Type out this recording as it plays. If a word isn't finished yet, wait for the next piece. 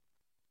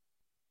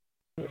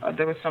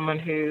There was someone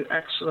who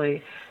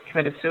actually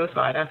committed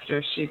suicide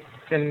after she'd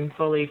been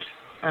bullied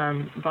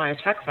via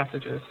text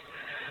messages.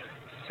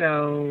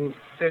 So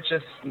they're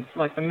just,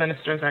 like, the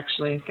minister's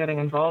actually getting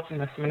involved in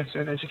this, the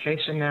Minister of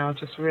Education now,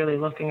 just really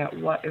looking at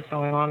what is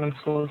going on in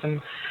schools and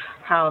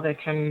how they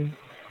can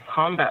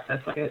combat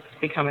this. Like, it's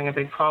becoming a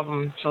big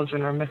problem.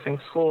 Children are missing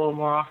school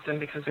more often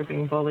because they're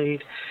being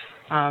bullied.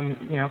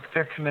 If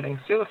they're committing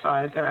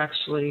suicide, they're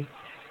actually,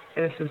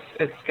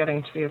 it's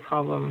getting to be a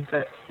problem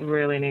that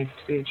really needs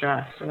to be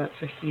addressed. So that's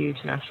a huge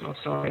national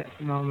story at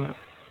the moment.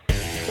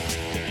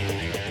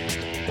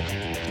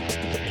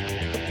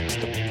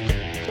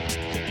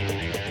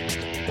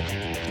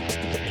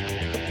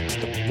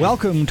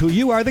 Welcome to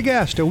You Are the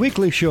Guest, a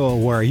weekly show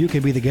where you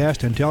can be the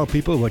guest and tell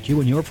people what you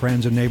and your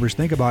friends and neighbors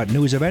think about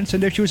news, events,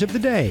 and issues of the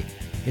day.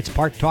 It's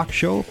part talk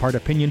show, part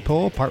opinion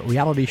poll, part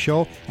reality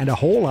show, and a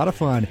whole lot of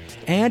fun.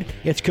 And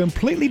it's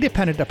completely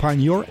dependent upon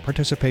your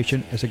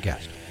participation as a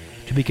guest.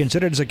 To be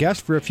considered as a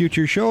guest for a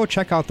future show,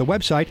 check out the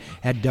website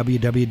at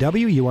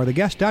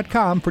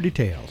www.youaretheguest.com for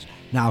details.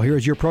 Now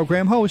here's your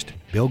program host,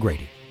 Bill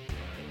Grady.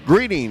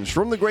 Greetings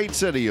from the great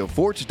city of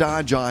Fort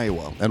Dodge,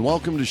 Iowa, and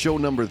welcome to show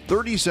number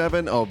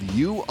 37 of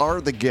You Are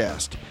the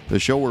Guest, the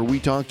show where we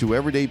talk to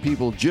everyday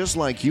people just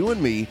like you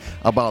and me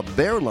about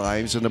their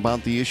lives and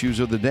about the issues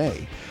of the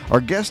day.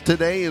 Our guest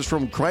today is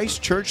from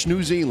Christchurch,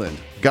 New Zealand.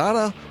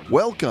 Ghada,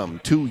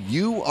 welcome to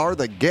You Are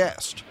the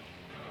Guest.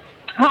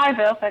 Hi,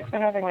 Bill. Thanks for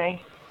having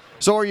me.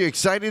 So are you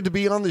excited to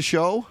be on the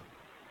show?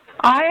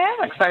 I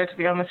am excited to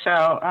be on the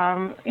show.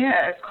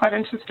 It's quite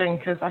interesting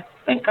because I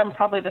think I'm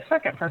probably the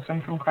second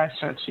person from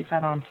Christchurch you've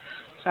had on.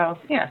 So,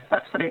 yeah,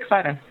 that's pretty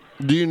exciting.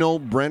 Do you know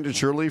Brent and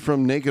Shirley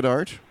from Naked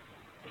Art?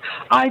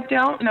 I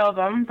don't know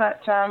them,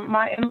 but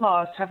my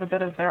in-laws have a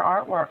bit of their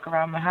artwork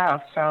around the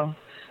house, so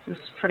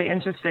it's pretty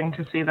interesting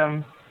to see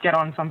them get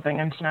on something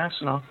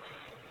international.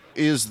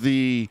 Is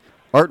the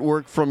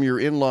artwork from your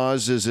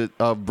in-laws, is it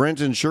of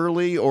Brent and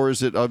Shirley, or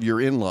is it of your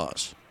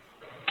in-laws?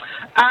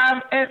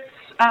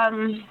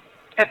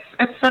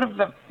 It's sort of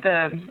a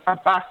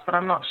bust, but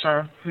I'm not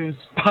sure whose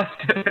bust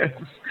it is,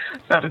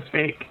 so to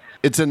speak.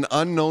 It's an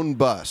unknown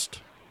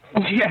bust.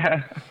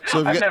 Yeah,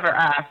 so I've never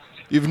asked.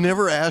 You've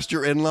never asked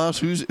your in-laws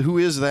who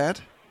is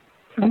that?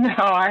 No,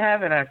 I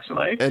haven't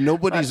actually. And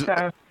nobody's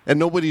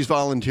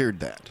volunteered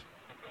that.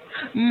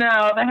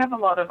 No, they have a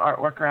lot of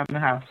artwork around the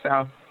house,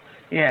 so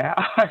yeah,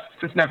 I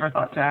just never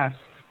thought to ask.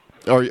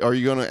 Are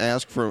you going to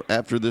ask for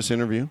after this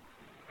interview?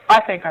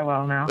 I think I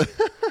will now.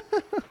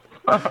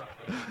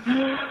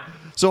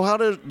 So how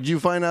did you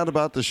find out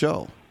about the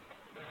show?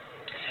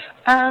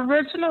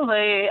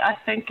 Originally, I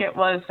think it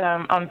was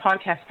on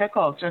Podcast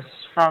Pickle, just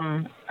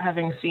from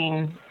having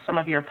seen some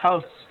of your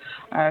posts.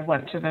 I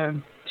went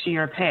to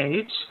your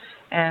page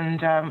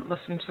and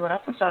listened to an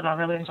episode, and I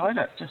really enjoyed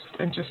it. Just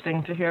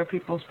interesting to hear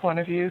people's point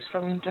of views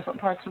from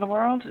different parts of the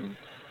world. And,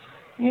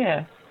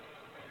 yeah.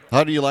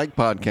 How do you like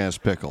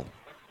Podcast Pickle?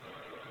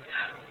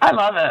 I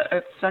love it.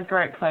 It's a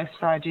great place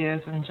for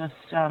ideas and just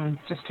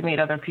to meet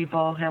other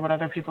people, hear what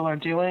other people are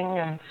doing,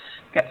 and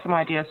get some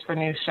ideas for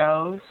new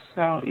shows.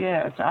 So,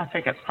 yeah, I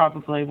think it's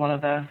probably one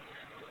of the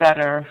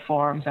better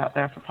forums out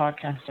there for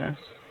podcasters.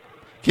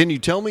 Can you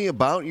tell me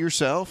about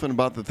yourself and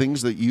about the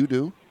things that you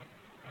do?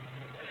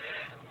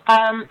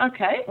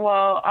 Okay,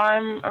 well,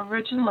 I'm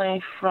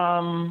originally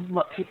from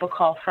what people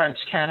call French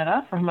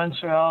Canada, from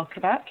Montreal,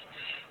 Quebec.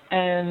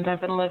 And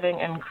I've been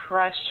living in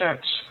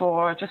Christchurch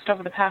for just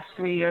over the past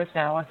 3 years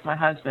now with my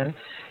husband,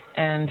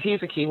 and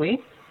he's a Kiwi.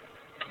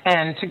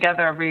 And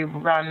together we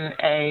run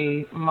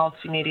a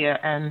multimedia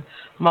and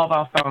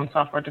mobile phone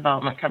software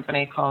development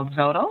company called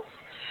Zodal.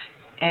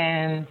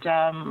 And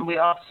we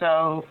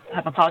also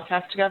have a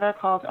podcast together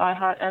called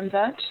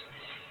iHeartNZ.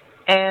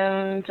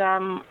 And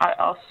I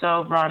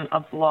also run a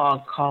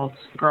blog called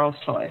Girls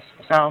Toys.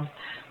 So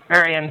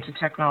very into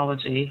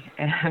technology,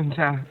 and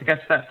I guess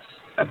that's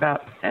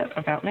about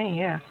me,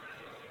 yeah.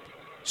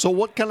 So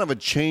what kind of a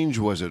change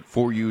was it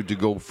for you to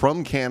go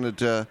from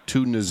Canada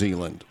to New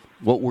Zealand?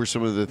 What were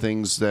some of the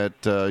things that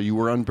you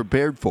were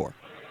unprepared for?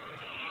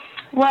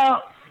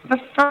 Well, the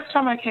first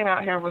time I came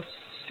out here was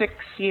 6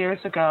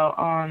 years ago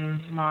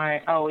on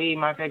my OE,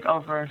 my big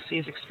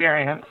overseas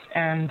experience.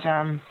 And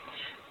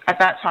at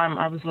that time,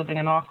 I was living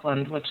in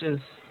Auckland, which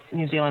is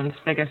New Zealand's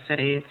biggest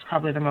city. It's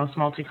probably the most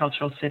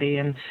multicultural city,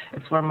 and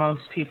it's where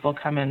most people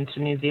come into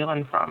New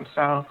Zealand from.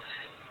 So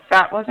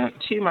that wasn't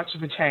too much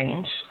of a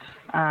change.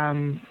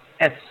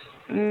 It's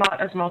not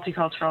as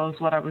multicultural as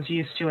what I was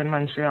used to in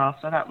Montreal,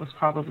 so that was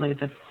probably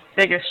the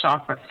biggest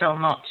shock, but still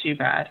not too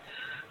bad.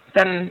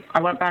 Then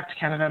I went back to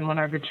Canada, and when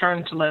I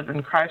returned to live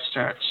in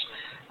Christchurch,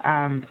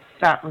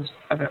 that was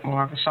a bit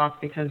more of a shock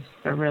because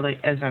there really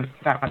isn't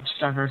that much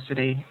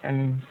diversity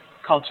in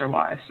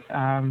culture-wise.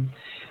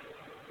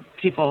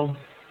 People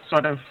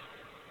sort of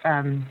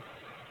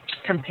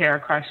compare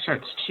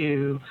Christchurch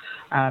to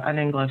an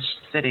English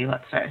city,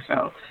 let's say.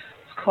 So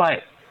it's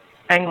quite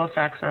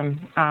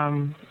Anglo-Saxon,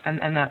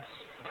 and that's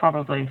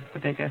probably the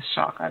biggest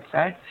shock, I'd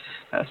say.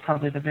 That's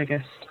probably the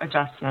biggest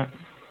adjustment,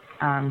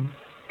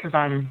 because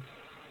I'm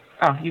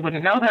Oh, you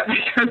wouldn't know that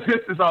because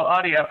this is all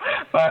audio,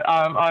 but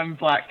I'm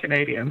Black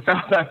Canadian, so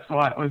that's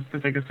what was the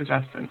biggest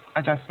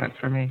adjustment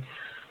for me.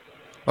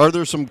 Are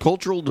there some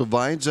cultural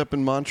divides up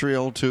in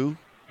Montreal too?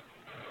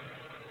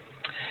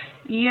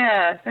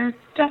 Yeah, there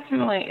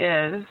definitely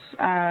is.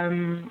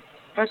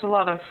 There's a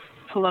lot of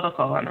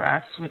political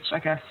unrest, which I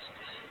guess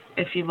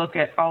if you look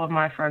at all of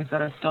my friends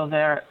that are still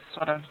there, it's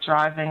sort of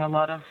driving a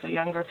lot of the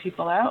younger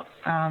people out.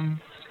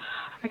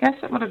 I guess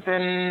it would have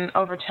been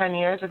over 10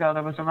 years ago,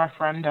 there was a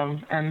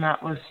referendum, and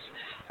that was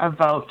a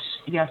vote,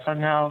 yes or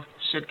no,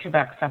 should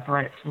Quebec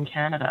separate from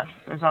Canada.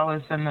 There's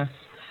always been this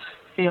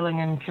feeling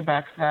in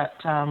Quebec that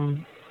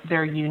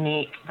they're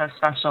unique, they're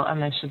special, and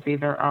they should be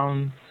their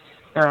own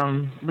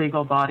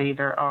legal body,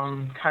 their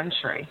own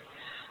country.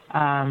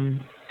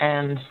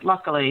 And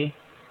luckily,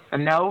 the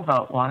no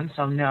vote won,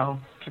 so no,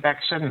 Quebec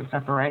shouldn't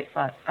separate,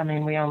 but, I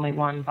mean, we only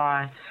won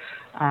by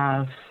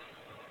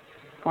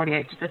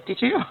 48 to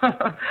 52.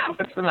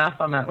 What's the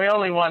math on that? We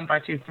only won by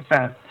 2%.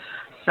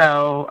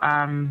 So,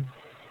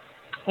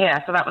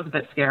 so that was a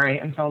bit scary.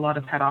 And so a lot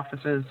of head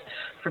offices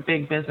for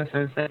big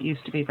businesses that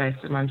used to be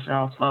based in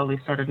Montreal slowly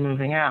started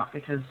moving out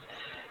because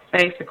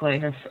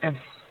basically if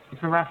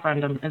the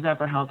referendum is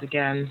ever held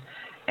again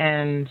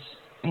and,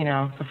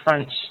 the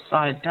French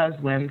side does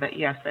win, that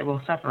yes, they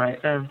will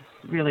separate. They're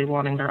really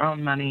wanting their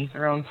own money,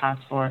 their own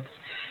passports,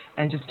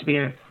 and just to be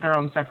their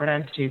own separate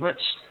entity, which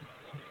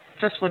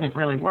just wouldn't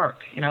really work.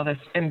 This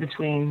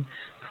in-between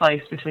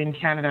place between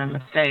Canada and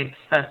the States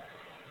that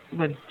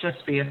would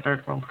just be a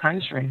third world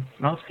country,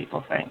 most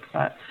people think.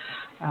 But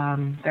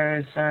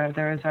there's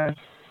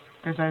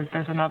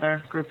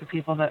another group of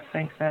people that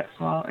think that,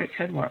 well, it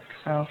could work.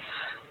 So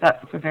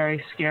that's a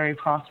very scary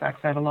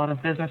prospect that a lot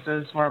of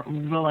businesses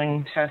weren't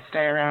willing to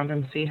stay around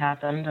and see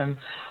happen, and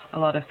a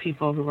lot of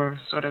people who were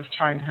sort of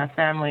trying to have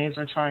families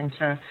or trying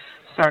to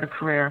start a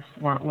career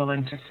weren't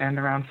willing to stand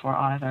around for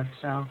either.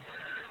 So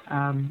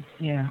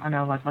I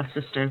know, like, my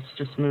sister's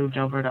just moved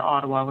over to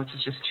Ottawa, which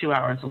is just 2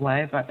 hours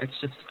away, but it's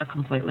just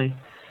completely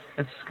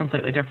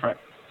different.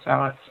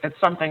 So it's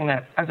something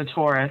that as a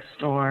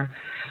tourist or,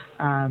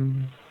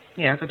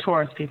 as a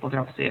tourist, people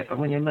don't see it, but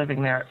when you're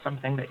living there, it's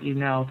something that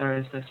there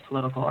is this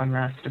political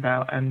unrest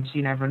about, and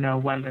you never know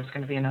when there's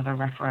going to be another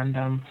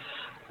referendum.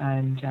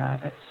 And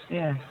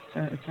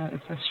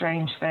it's a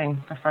strange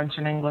thing. The French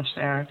and English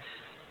there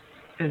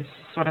is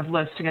sort of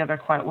lives together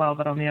quite well,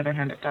 but on the other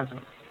hand, it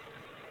doesn't.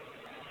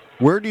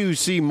 Where do you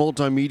see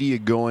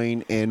multimedia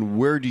going, and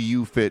where do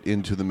you fit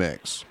into the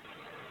mix?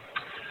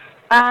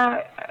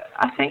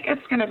 I think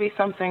it's going to be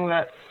something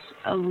that's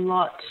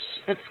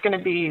it's going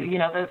to be,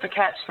 the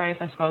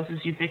catchphrase, I suppose, is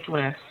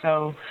ubiquitous.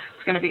 So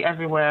it's going to be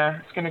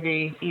everywhere. It's going to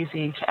be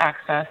easy to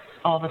access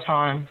all the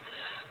time.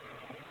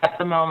 At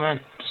the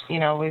moment,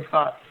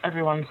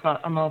 everyone's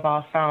got a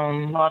mobile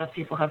phone. A lot of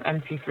people have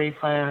MP3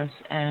 players,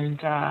 and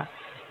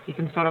you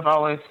can sort of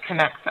always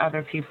connect to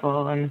other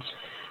people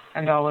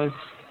and always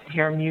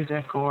hear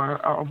music or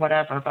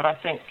whatever, but I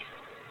think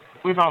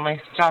we've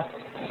only just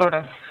sort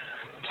of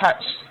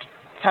touched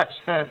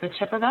the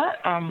tip of that.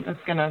 It's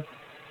going to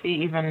be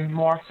even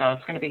more so.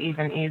 It's going to be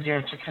even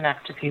easier to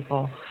connect to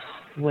people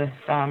with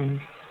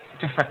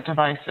different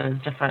devices,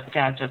 different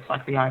gadgets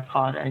like the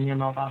iPod and your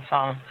mobile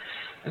phone.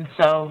 And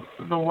so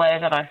the way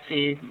that I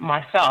see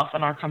myself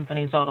and our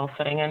company Zodal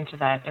fitting into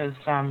that is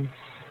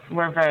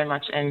we're very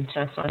much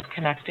into sort of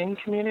connecting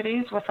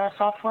communities with our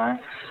software.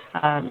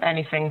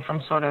 Anything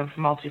from sort of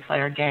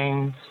multiplayer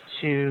games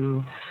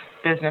to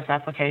business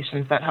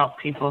applications that help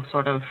people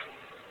sort of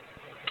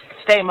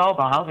stay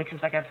mobile, because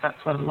I guess that's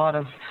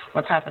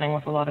what's happening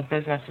with a lot of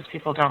businesses.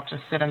 People don't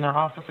just sit in their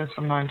offices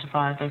from 9 to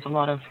 5. There's a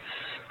lot of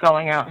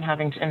going out and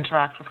having to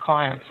interact with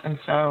clients. And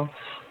so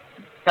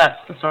that's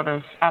the sort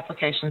of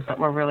applications that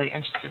we're really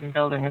interested in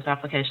building, is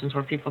applications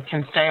where people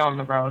can stay on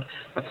the road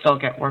but still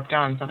get work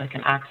done, so they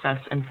can access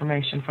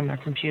information from their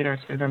computers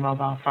through their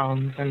mobile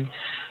phones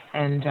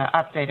and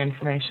update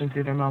information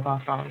through their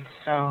mobile phones.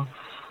 So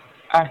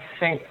I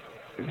think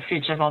the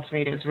future of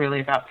multimedia is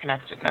really about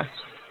connectedness.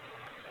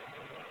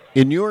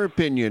 In your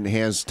opinion,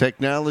 has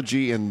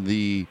technology and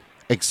the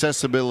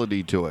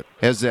accessibility to it,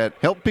 has that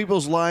helped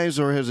people's lives,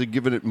 or has it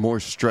given it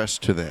more stress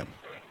to them?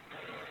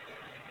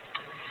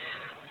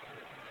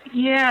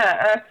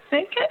 Yeah, I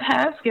think it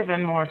has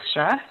given more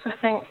stress. I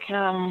think,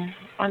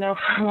 I know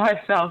for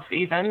myself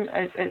even,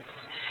 it's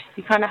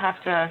you kind of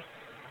have to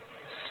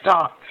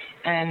stop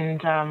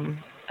and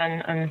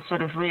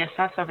sort of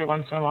reassess every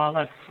once in a while.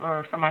 Like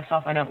for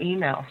myself, I know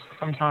emails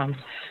sometimes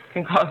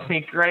can cause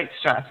me great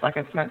stress. Like,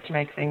 it's meant to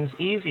make things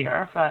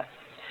easier, but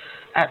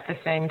at the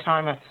same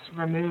time, it's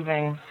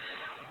removing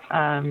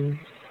some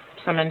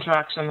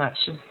interaction that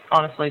should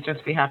honestly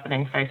just be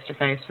happening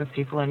face-to-face with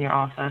people in your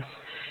office.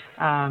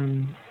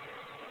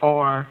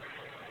 Or,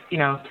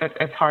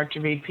 it's hard to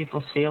read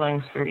people's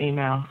feelings through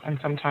email, and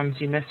sometimes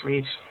you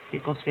misread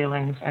people's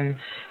feelings, and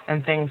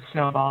things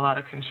snowball out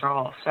of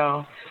control.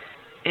 So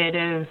it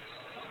is,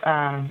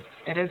 I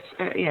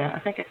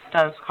think it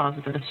does cause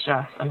a bit of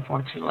stress,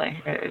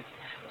 unfortunately. It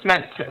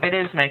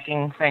is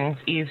making things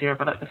easier,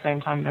 but at the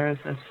same time, there is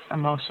this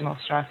emotional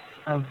stress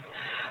of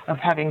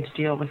having to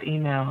deal with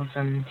emails,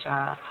 and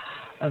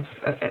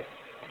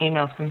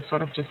emails can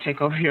sort of just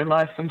take over your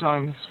life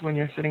sometimes when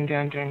you're sitting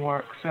down doing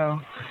work. So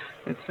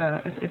it's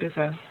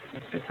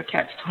a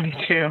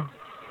catch-22.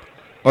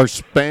 Are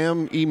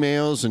spam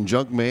emails and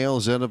junk mail,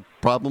 is that a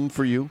problem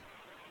for you?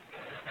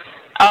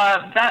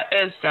 That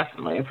is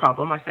definitely a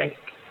problem. I think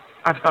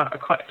I've got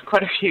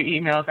quite a few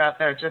emails out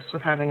there just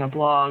with having a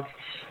blog.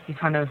 You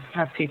kind of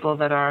have people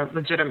that are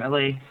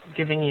legitimately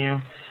giving you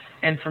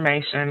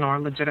information or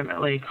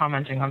legitimately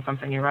commenting on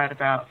something you write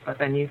about, but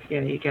then you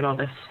get all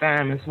this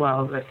spam as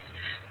well that's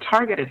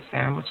targeted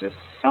spam, which is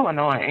so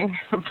annoying.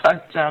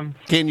 But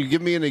can you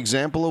give me an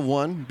example of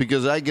one?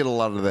 Because I get a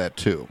lot of that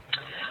too.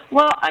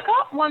 Well, I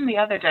got one the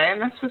other day,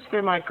 and this was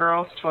through my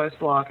Girls Toys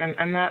blog,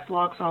 and that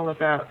blog's all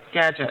about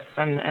gadgets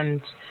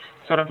and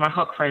sort of my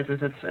hook phrases.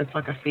 It's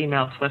like a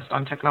female twist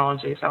on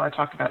technology, so I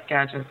talk about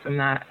gadgets and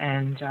that,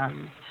 and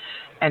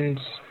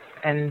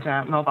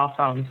mobile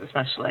phones,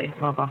 especially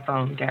mobile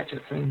phone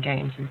gadgets and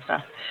games and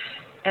stuff.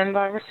 And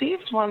I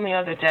received one the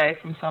other day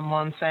from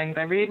someone saying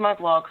they read my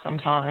blog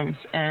sometimes,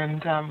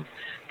 and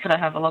could I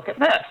have a look at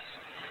this?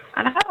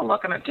 And I had a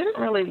look, and it didn't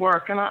really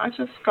work, and I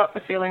just got the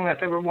feeling that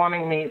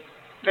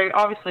they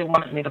obviously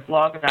wanted me to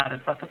blog about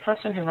it, but the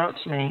person who wrote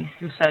to me,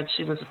 who said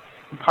she was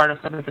part of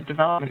sort of the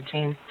development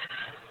team,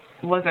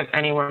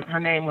 her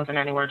name wasn't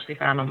anywhere to be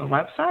found on the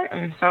website,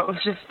 and so it was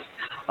just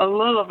a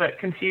little bit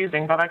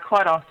confusing. But I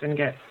quite often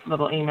get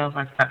little emails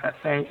like that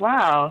say,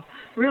 wow,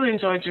 really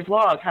enjoyed your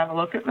blog, have a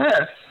look at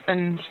this.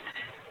 And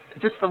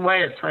just the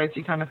way it's phrased,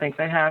 you kind of think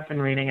they have been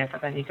reading it,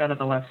 but then you go to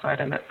the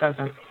website and it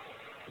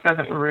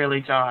doesn't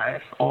really jive,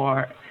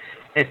 or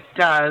it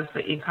does,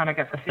 but you kind of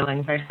get the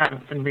feeling they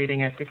haven't been reading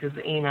it because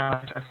the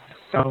email is just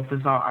so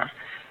bizarre.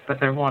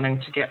 But they're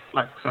wanting to get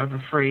like sort of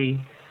a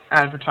free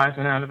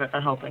advertisement out of it.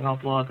 They're hoping I'll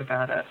blog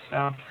about it.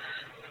 So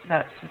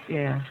that's,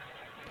 yeah.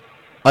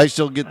 I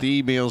still get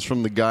the emails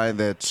from the guy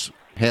that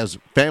has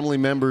family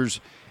members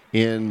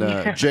in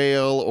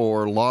jail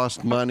or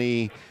lost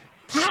money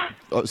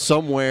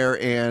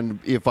somewhere, and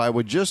if I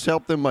would just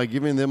help them by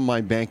giving them my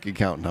bank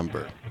account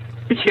number.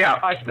 Yeah,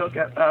 I still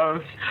get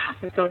those.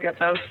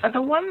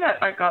 The one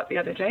that I got the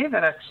other day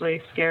that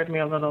actually scared me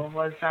a little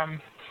was,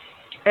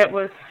 it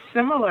was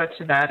similar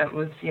to that. It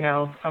was,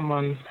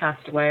 someone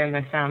passed away and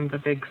they found the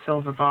big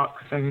silver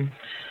box and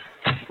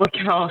we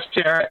can all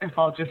share it if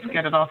I'll just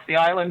get it off the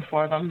island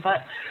for them.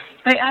 But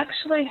they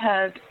actually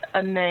had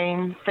a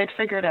name. They'd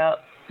figured out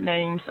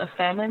names of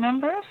family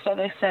members. So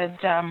they said,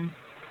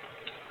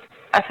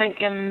 I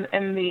think in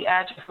the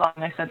address line,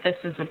 they said this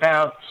is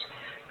about,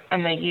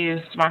 and they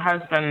used my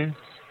husband's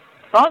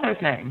father's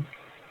name,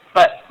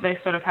 but they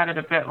sort of had it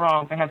a bit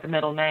wrong. They had the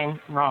middle name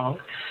wrong,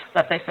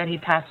 but they said he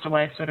passed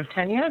away sort of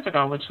 10 years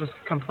ago, which was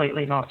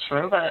completely not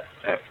true. But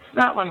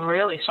that one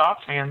really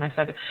shocked me, and they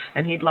said,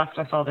 and he'd left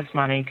us all this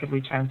money, could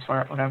we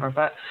transfer it, whatever.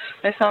 But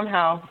they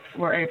somehow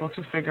were able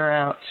to figure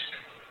out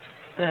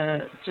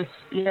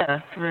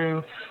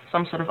through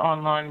some sort of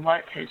online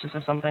white pages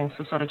or something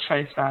to sort of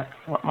trace back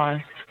what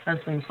my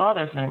husband's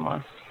father's name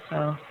was.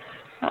 So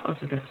that was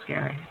a bit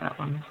scary, that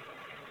one.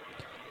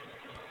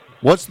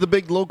 What's the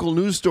big local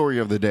news story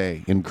of the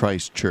day in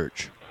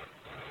Christchurch?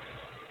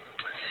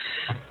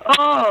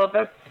 Oh,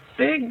 the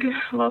big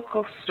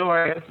local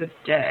story of the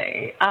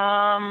day. It's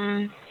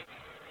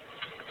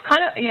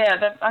kind of,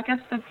 I guess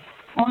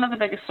one of the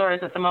biggest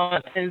stories at the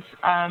moment is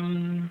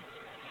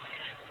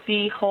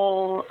the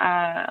whole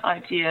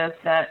idea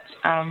that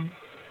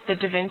the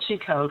Da Vinci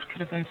Code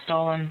could have been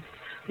stolen.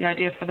 The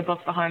idea for the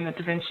book behind the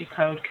Da Vinci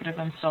Code could have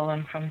been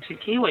stolen from two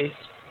Kiwi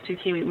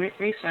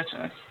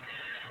researchers.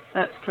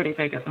 That's pretty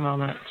big at the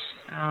moment.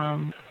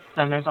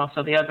 Then there's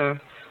also the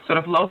other sort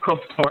of local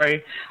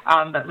story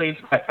that leads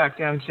right back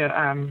down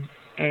to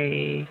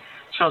a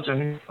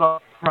children's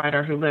book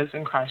writer who lives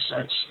in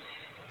Christchurch.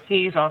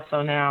 He's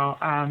also now,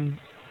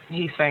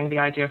 he's saying the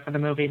idea for the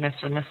movie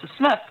Mr. and Mrs.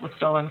 Smith was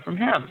stolen from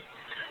him.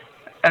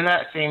 And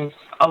that seems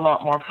a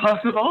lot more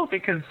plausible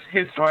because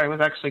his story was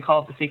actually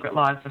called The Secret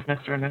Lives of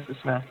Mr. and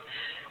Mrs. Smith.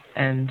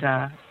 And,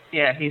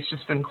 he's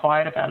just been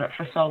quiet about it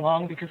for so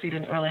long because he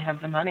didn't really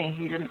have the money.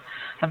 He didn't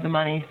have the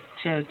money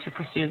to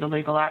pursue the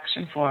legal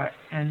action for it.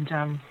 And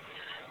I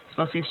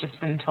suppose he's just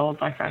been told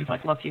by friends,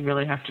 like, look, you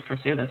really have to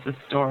pursue this. This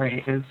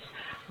story is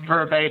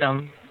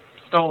verbatim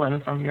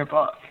stolen from your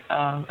book. So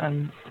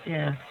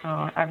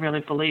I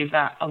really believe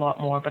that a lot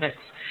more. But it's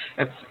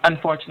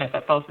unfortunate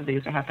that both of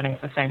these are happening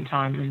at the same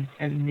time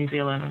in New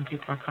Zealand, and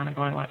people are kind of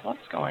going like,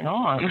 what's going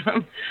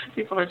on?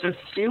 People are just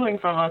stealing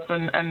from us,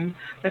 and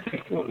they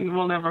think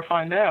we'll never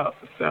find out.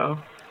 So,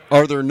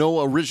 are there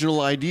no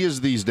original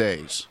ideas these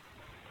days?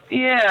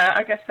 Yeah,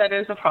 I guess that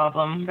is a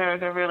problem.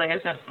 There really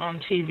isn't on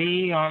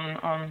TV,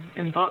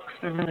 in books.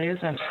 There really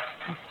isn't.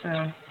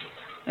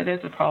 It is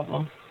a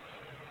problem.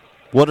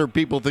 What are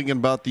people thinking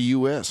about the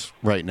U.S.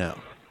 right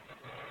now?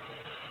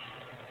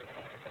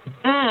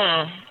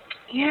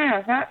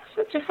 Yeah, that's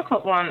a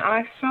difficult one.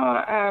 I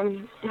saw,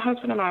 my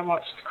husband and I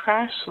watched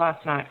Crash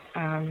last night,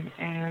 and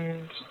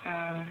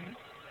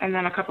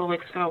then a couple of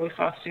weeks ago we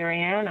saw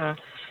Syriana,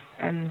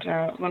 And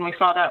when we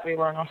saw that, we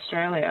were in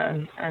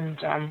Australia, and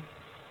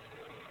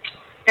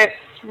it's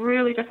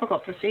really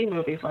difficult to see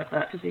movies like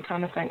that because you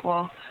kind of think,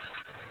 well,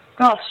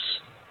 gosh,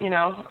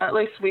 at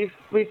least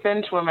we've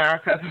been to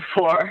America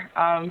before,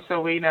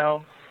 so we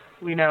know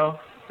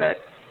that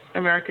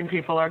American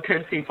people are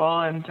good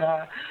people, and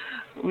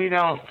we're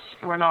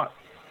not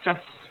just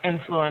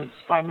influenced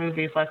by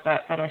movies like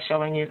that are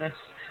showing you this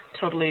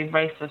totally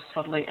racist,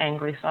 totally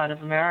angry side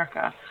of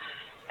America.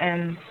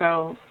 And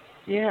so,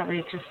 yeah,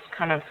 we just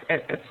kind of,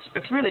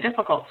 it's really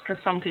difficult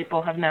because some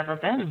people have never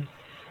been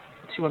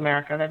to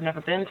America. They've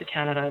never been to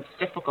Canada. It's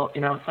difficult,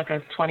 it's like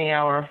a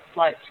 20-hour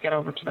flight to get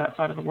over to that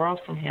side of the world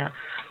from here.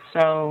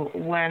 So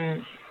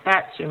when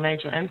that's your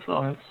major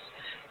influence,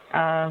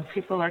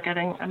 people are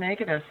getting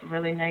a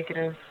really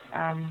negative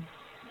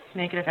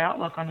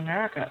outlook on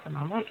America at the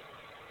moment.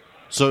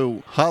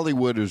 So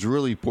Hollywood is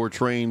really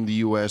portraying the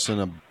U.S. in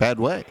a bad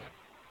way.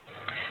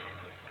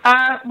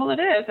 Well, it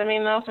is. I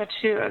mean, those are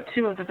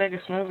two of the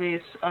biggest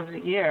movies of the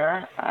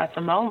year at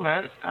the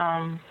moment.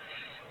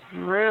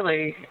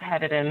 Really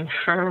headed in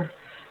for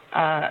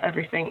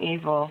everything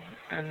evil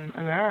in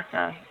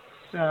America.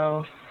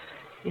 So,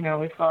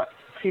 we've got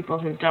people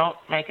who don't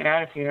make it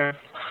out of here.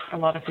 A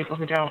lot of people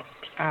who don't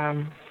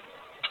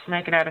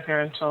make it out of here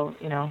until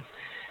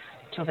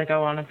they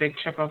go on a big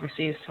trip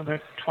overseas till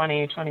they're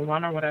 20,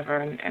 21 or whatever,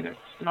 and it's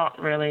not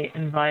really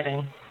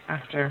inviting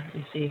after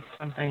you see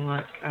something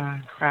like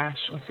Crash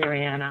or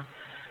Syriana,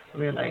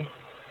 really.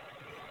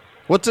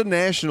 What's a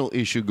national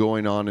issue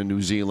going on in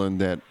New Zealand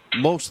that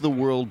most of the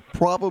world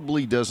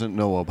probably doesn't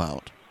know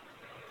about?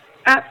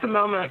 At the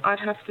moment, I'd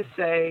have to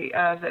say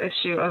the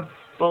issue of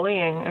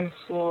bullying in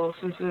schools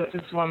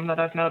is one that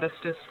I've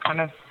noticed is kind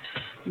of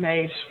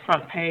made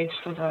front page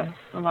for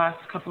the last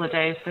couple of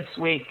days this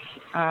week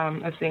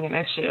as being an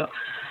issue.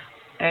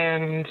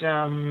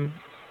 And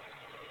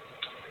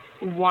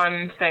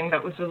one thing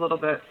that was a little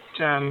bit,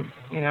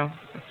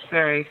 it's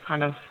very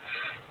kind of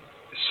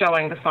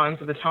showing the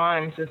signs of the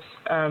times is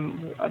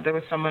there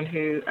was someone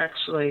who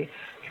actually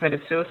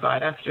committed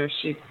suicide after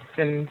she'd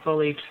been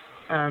bullied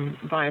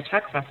via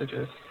text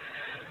messages.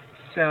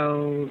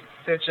 So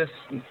they're just,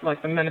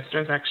 like, the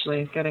minister's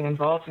actually getting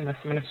involved in this,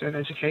 Minister of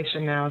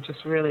Education now,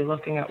 just really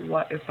looking at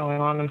what is going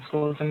on in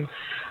schools and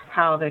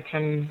how they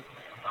can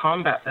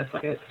combat this.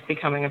 Like, it's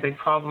becoming a big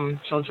problem.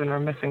 Children are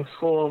missing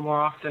school more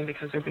often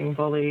because they're being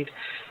bullied.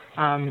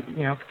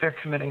 If they're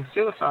committing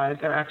suicide,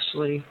 they're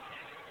actually,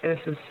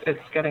 it's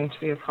getting to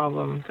be a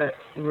problem that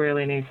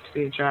really needs to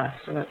be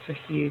addressed. So that's a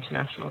huge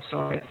national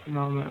story at the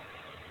moment.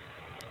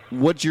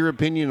 What's your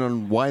opinion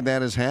on why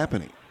that is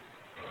happening?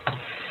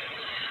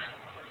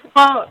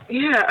 Well,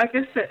 yeah, I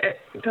guess it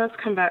does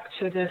come back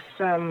to this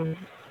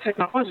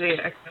technology.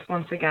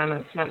 Once again,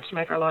 it's meant to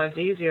make our lives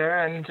easier,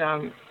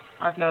 and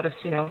I've noticed,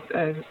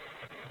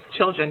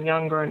 children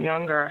younger and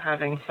younger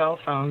having cell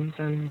phones,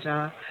 and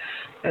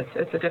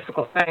it's a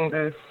difficult thing.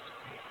 There's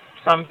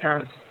some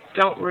parents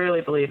don't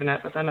really believe in it,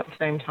 but then at the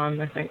same time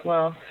they think,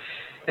 well,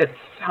 it's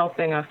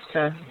helping us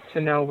to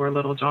know where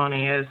little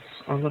Johnny is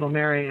or little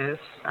Mary is.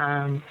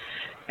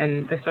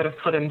 And they sort of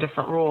put in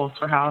different rules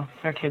for how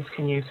their kids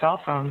can use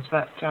cell phones.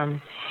 But,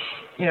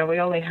 we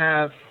only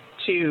have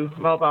 2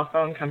 mobile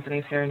phone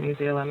companies here in New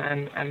Zealand,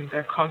 and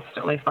they're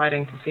constantly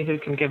fighting to see who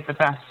can give the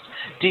best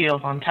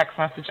deals on text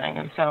messaging.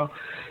 And so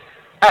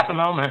at the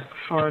moment,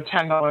 for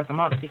 $10 a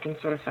month, you can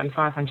sort of send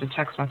 500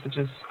 text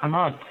messages a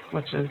month,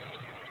 which is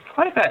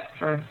quite a bit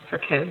for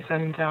kids.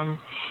 And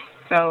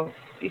so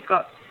you've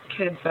got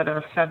kids that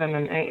are 7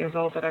 and 8 years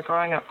old that are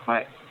growing up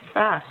quite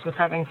fast with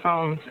having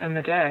phones in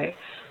the day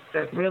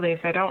that really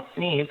they don't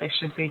need. They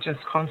should be just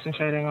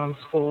concentrating on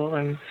school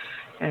and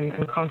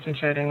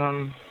concentrating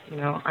on,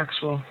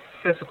 actual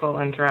physical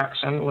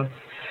interaction with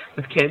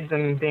kids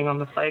and being on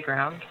the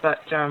playground. But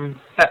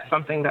that's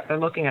something that they're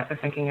looking at. They're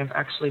thinking of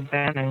actually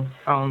banning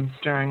phones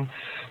during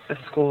the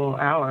school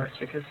hours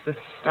because this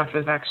stuff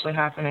is actually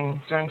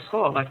happening during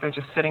school. Like, they're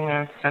just sitting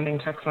there sending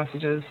text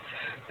messages.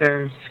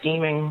 They're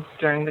scheming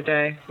during the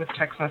day with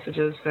text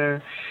messages.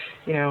 They're,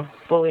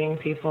 bullying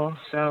people.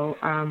 So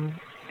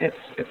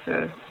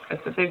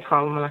it's a big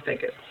problem, and I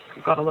think it's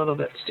got a little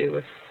bit to do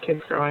with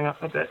kids growing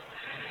up a bit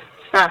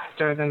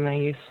faster than they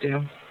used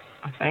to,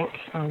 I think.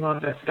 A lot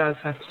of it does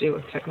have to do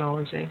with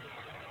technology.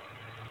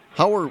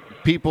 How are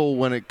people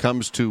when it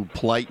comes to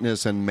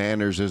politeness and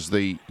manners as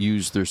they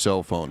use their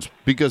cell phones?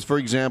 Because, for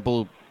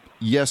example,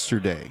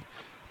 yesterday,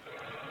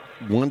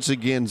 once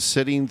again,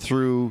 sitting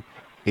through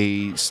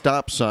a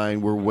stop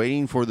sign, we're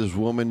waiting for this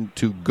woman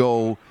to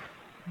go,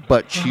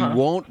 but she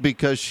won't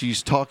because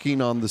she's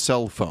talking on the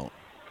cell phone.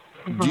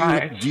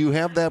 Right. Do you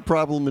have that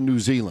problem in New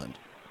Zealand?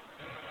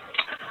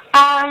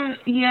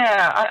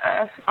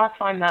 Yeah, I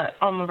find that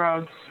on the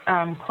roads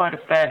quite a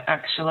bit,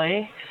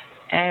 actually,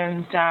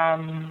 and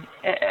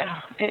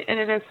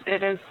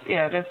it is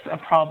a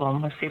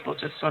problem with people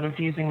just sort of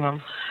using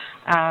them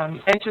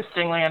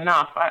Interestingly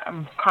enough,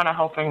 I'm kind of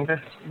hoping this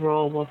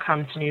rule will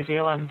come to New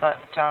Zealand, but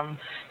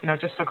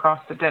just across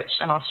the ditch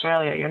in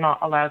Australia, you're not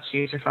allowed to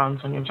use your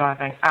phones when you're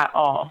driving at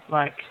all.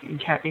 Like, you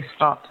can't be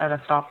stopped at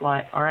a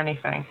stoplight or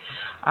anything.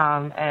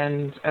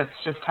 And it's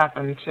just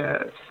happened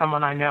to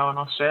someone I know in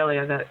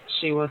Australia that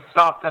she was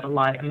stopped at a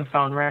light and the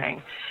phone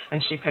rang,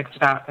 and she picked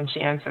it up and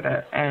she answered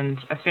it. And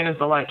as soon as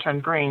the light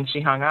turned green,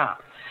 she hung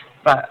up.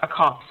 But a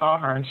cop saw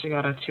her, and she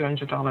got a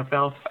 $200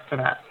 bill for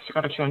that. She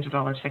got a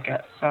 $200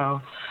 ticket. So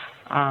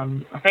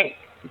I think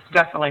it's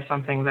definitely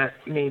something that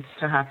needs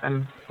to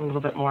happen a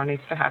little bit more,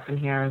 needs to happen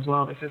here as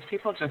well, because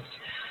people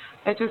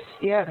they're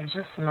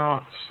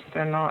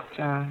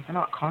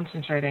not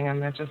concentrating,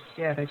 and they just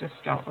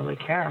don't really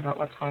care about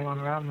what's going on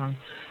around them.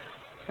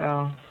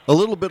 So a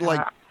little bit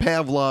like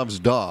Pavlov's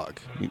dog.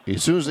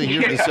 As soon as they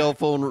hear the cell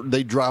phone,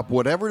 they drop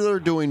whatever they're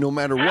doing, no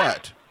matter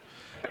what.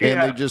 And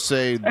they just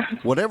say,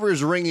 whatever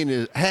is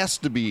ringing has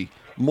to be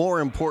more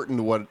important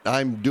to what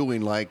I'm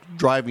doing, like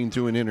driving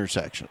through an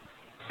intersection.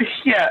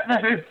 Yeah,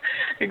 that is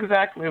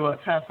exactly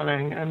what's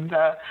happening. And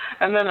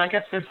then I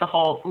guess there's the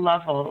whole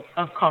level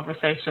of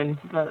conversation,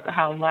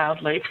 how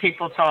loudly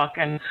people talk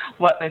and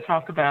what they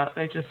talk about.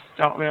 They just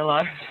don't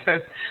realize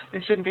that they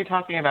shouldn't be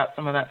talking about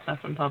some of that stuff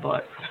in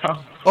public. So.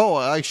 Oh,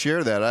 I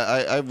share that.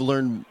 I've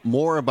learned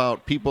more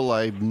about people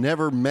I've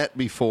never met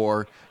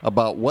before,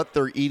 about what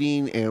they're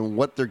eating and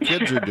what their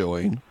kids are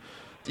doing.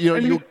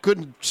 You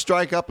couldn't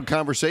strike up a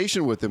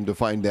conversation with them to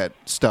find that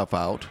stuff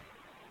out.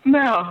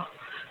 No.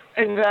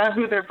 And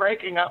who they're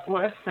breaking up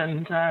with,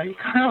 and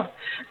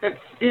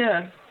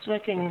it's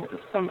making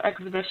some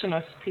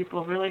exhibitionist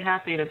people really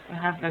happy to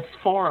have this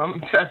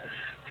forum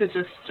to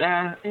just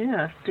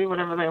do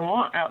whatever they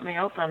want out in the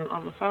open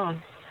on the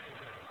phone.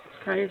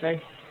 It's crazy.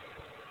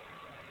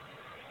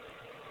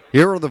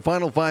 Here are the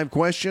final 5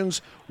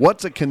 questions.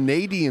 What's a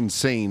Canadian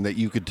saying that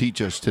you could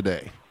teach us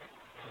today?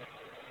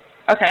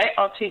 Okay,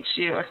 I'll teach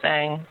you a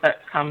saying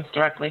that comes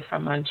directly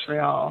from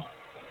Montreal.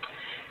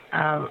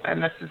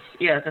 And this is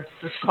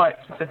quite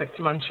specific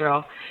to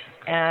Montreal,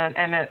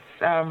 and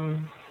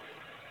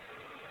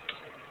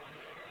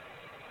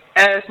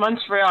it's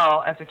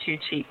Montreal as a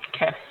two-cheek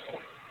kiss.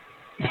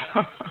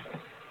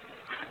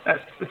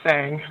 That's the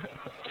saying.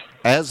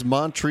 As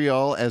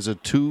Montreal as a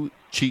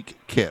two-cheek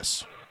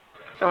kiss.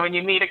 So when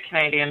you meet a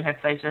Canadian,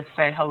 if they just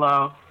say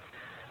hello,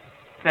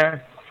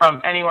 they're from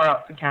anywhere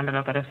else in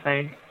Canada, but if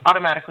they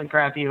automatically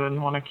grab you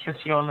and want to kiss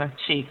you on the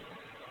cheek,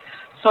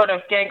 sort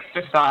of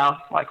gangster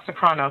style, like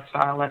Soprano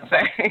style, let's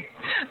say,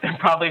 they're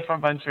probably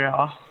from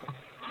Montreal.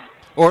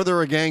 Or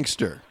they're a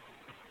gangster.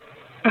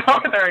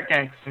 Or they're a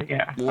gangster,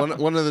 yeah.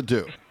 One of the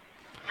two.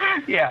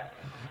 Yeah.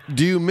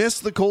 Do you miss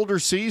the colder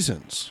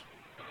seasons?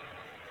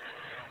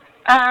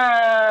 No,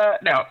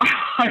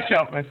 I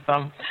don't miss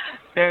them.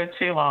 They're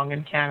too long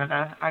in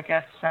Canada. I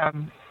guess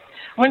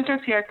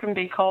winters here can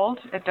be cold.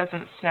 It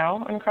doesn't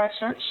snow in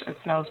Christchurch. It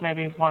snows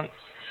maybe once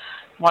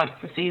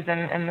a season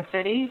in the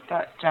city,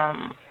 but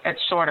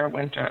it's shorter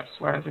winters,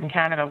 whereas in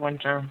Canada,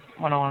 winter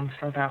went on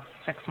for about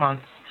 6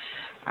 months,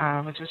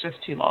 which was just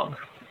too long.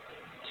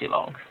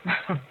 So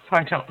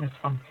I don't miss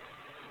them.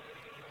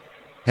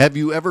 Have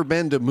you ever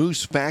been to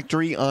Moose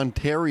Factory,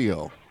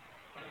 Ontario?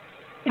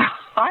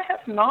 I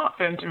have not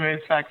been to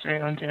Moose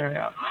Factory,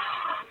 Ontario.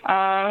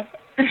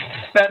 Is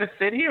that a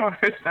city or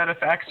is that a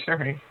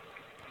factory?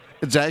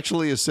 It's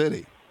actually a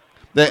city.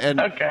 And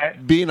okay.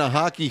 Being a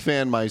hockey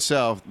fan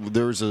myself,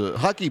 there's a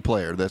hockey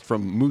player that's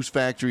from Moose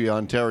Factory,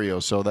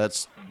 Ontario, so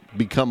that's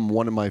become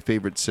one of my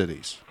favorite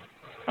cities.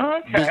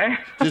 Okay.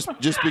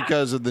 Just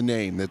because of the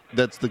name.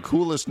 That's the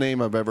coolest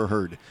name I've ever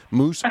heard.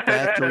 Moose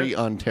Factory,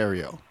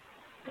 Ontario.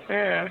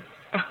 Yeah.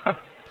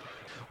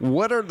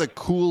 What are the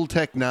cool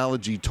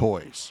technology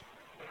toys?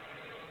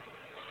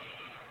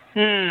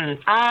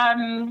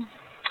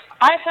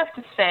 I'd have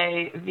to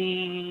say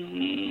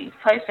the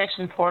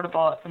PlayStation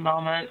Portable at the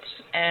moment,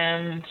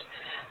 and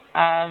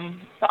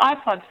the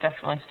iPod's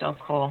definitely still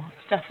cool.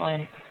 It's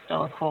definitely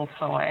still a cool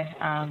toy.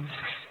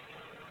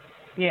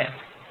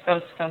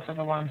 Those are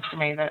the ones for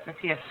me, the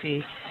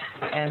PSP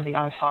and the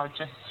iPod,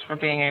 just for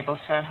being able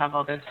to have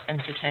all this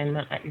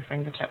entertainment at your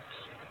fingertips.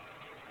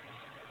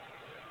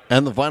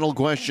 And the final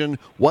question,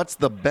 what's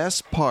the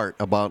best part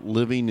about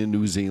living in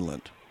New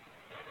Zealand?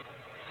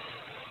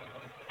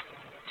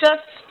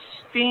 Just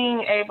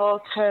being able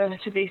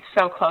to be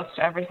so close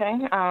to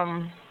everything.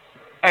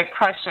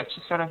 Christchurch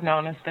is sort of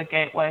known as the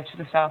gateway to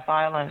the South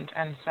Island,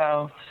 and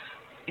so,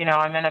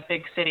 I'm in a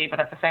big city, but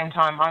at the same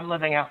time, I'm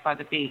living out by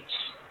the beach,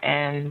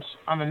 and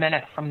I'm a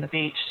minute from the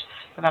beach,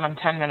 but then I'm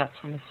 10 minutes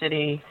from the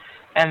city,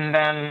 and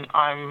then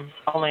I'm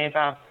only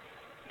about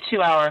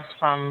 2 hours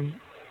from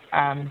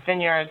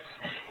vineyards,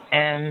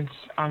 and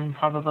I'm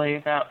probably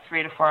about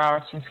 3 to 4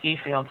 hours from ski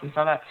fields, and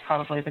so that's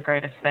probably the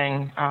greatest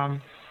thing.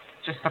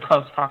 Just the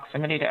close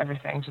proximity to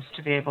everything, just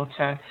to be able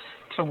to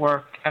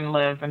work and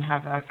live and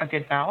have a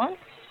good balance.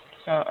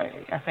 So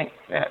I think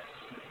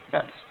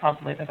that's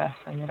probably the best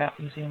thing about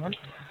New Zealand.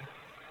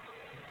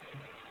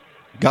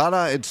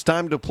 Ghada, it's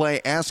time to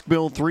play Ask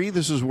Bill 3.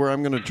 This is where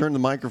I'm going to turn the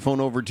microphone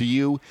over to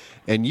you,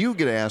 and you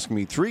get to ask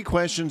me 3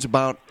 questions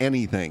about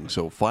anything.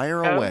 So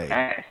fire away.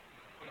 Okay.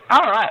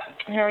 All right.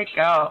 Here we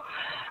go.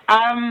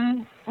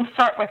 We'll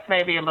start with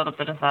maybe a little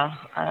bit of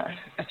a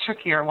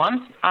trickier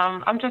one.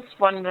 I'm just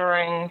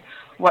wondering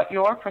what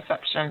your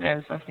perception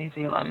is of New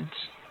Zealand.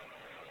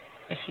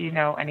 If you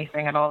know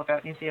anything at all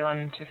about New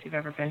Zealand, if you've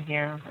ever been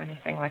here, or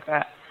anything like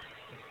that.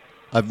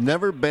 I've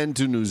never been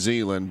to New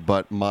Zealand,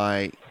 but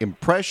my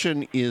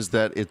impression is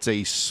that it's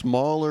a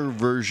smaller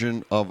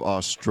version of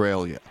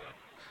Australia.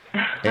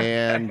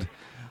 And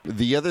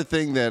the other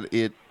thing that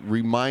it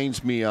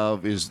reminds me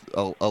of is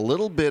a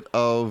little bit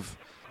of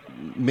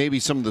maybe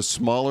some of the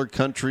smaller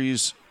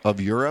countries of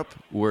Europe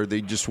where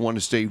they just want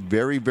to stay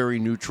very, very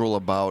neutral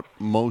about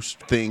most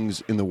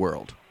things in the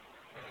world,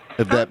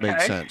 if that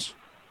makes sense.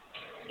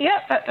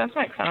 Yeah, that does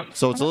make sense.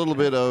 So it's a little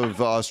bit of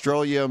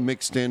Australia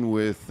mixed in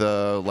with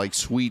like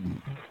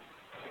Sweden.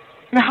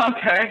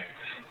 Okay.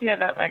 Yeah,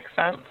 that makes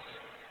sense.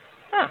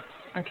 Huh.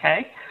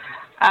 Okay.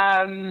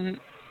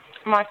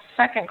 My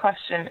second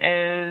question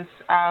is,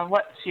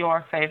 what's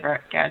your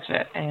favorite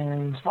gadget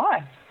and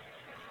why?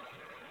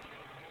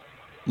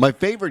 My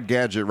favorite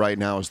gadget right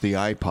now is the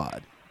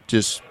iPod,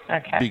 just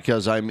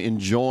because I'm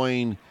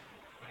enjoying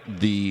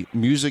the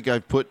music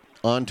I've put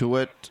onto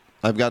it.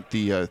 I've got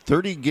the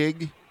 30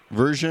 gig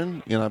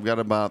version, and I've got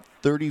about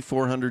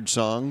 3,400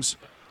 songs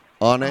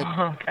on it.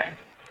 Okay.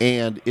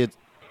 And it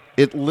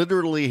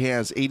literally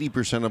has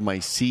 80% of my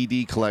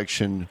CD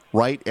collection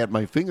right at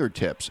my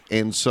fingertips.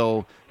 And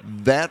so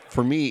that,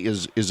 for me,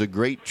 is a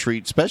great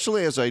treat,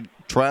 especially as I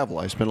travel.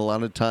 I spend a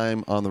lot of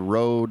time on the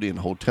road, in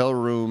hotel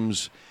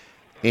rooms,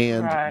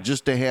 and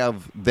just to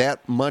have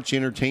that much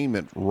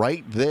entertainment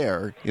right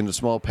there in a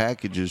small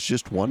package is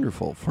just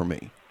wonderful for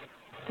me.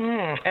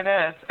 It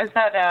is. Is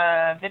that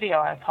a video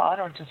iPod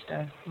or just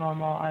a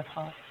normal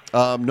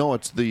iPod? No,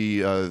 it's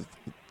the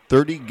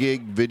 30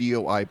 gig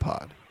video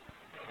iPod.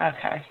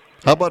 Okay.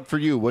 How about for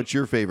you? What's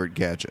your favorite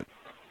gadget?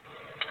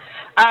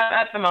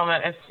 At the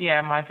moment, it's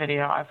my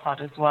video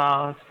iPod as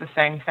well. It's the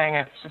same thing.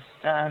 It's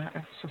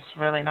just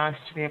really nice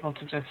to be able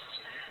to just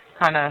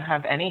kind of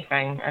have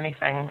anything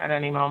at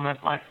any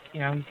moment. Like,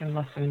 you can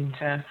listen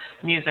to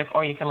music,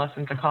 or you can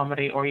listen to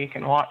comedy, or you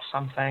can watch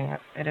something.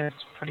 It is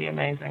pretty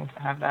amazing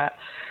to have that.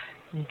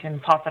 You can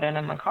pop it in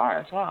the car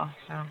as well.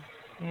 So,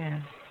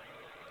 yeah.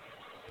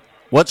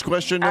 What's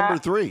question number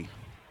 3?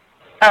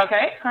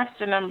 Okay,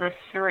 question number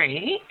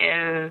 3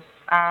 is,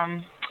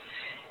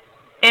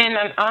 in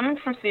an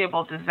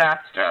unforeseeable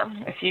disaster,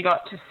 if you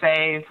got to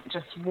save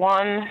just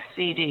one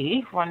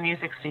CD, one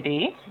music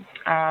CD,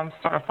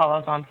 sort of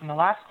follows on from the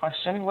last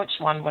question, which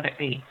one would it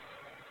be?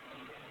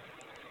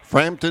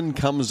 Frampton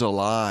Comes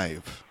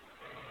Alive.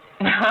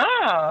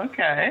 Oh,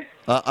 okay.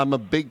 I'm a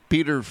big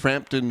Peter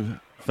Frampton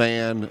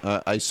fan.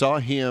 I saw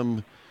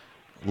him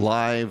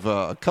live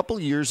a couple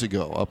years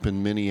ago up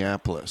in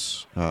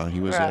Minneapolis. He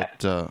was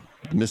at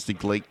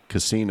Mystic Lake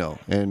Casino,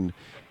 and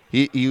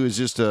he was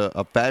just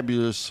a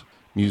fabulous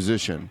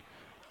musician.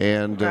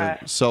 And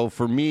so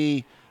for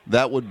me,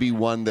 that would be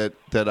one that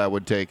I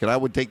would take. And I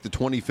would take the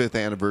 25th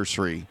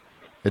anniversary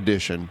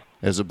edition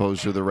as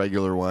opposed to the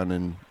regular one,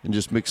 and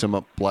just mix them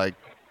up like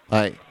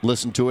I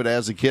listened to it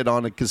as a kid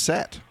on a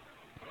cassette.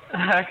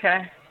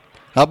 Okay.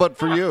 How about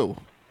for you?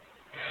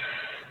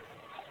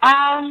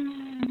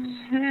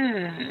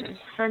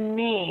 For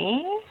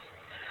me,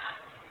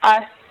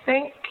 I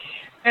think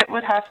it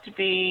would have to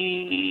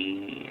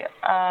be...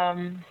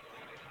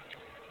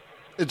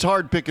 It's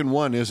hard picking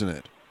one, isn't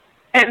it?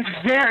 It's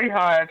very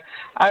hard.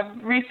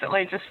 I've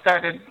recently just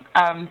started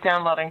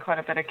downloading quite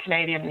a bit of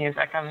Canadian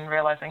music. I'm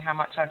realizing how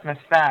much I've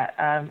missed that.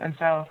 And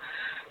so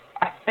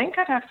I think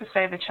I'd have to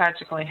say the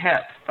Tragically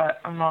Hip, but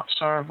I'm not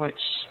sure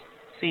which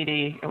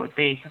CD it would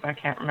be because I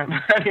can't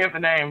remember any of the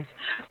names.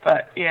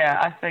 But yeah,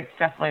 I think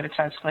definitely the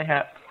Tragically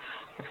Hip.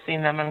 I've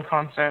seen them in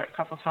concert a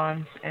couple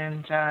times,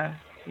 and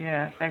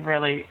yeah,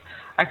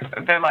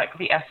 they're like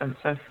the essence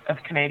of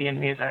Canadian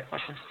music,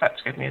 which is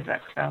such good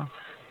music. So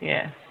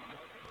yeah.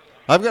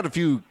 I've got a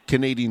few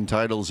Canadian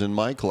titles in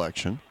my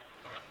collection.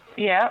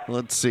 Yeah.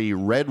 Let's see,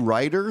 Red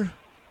Rider.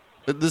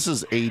 This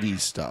is 80s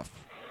stuff.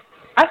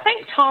 I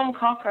think Tom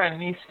Cochrane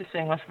used to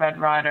sing with Red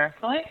Rider,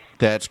 really?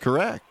 That's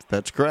correct.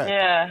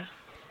 Yeah.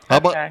 How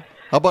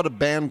about a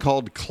band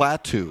called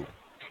Klaatu?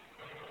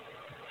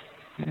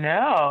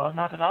 No,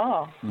 not at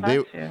all.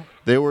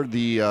 They were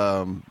the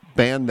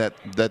band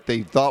that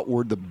they thought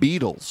were the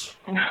Beatles,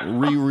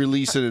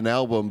 re-releasing an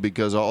album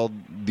because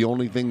the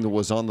only thing that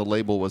was on the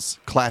label was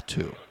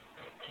Klaatu.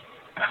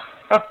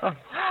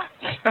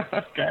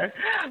 Okay.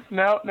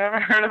 Nope, never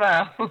heard of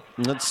that.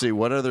 Let's see,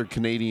 what other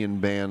Canadian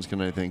bands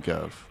can I think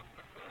of?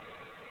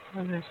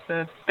 There's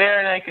the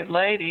Bare Naked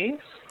Ladies.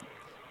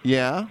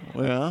 Yeah.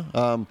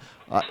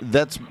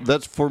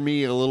 That's for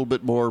me a little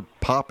bit more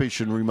popish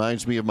and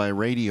reminds me of my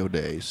radio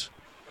days.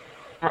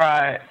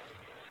 Right.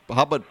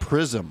 How about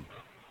Prism?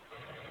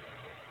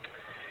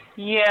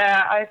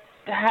 Yeah, I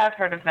have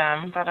heard of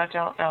them, but I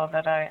don't know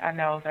that I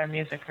know their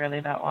music really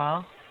that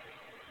well.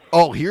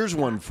 Oh, here's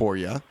one for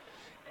you.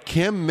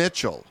 Kim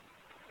Mitchell.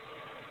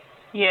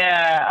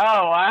 Yeah.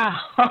 Oh, wow.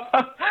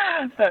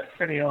 That's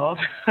pretty old.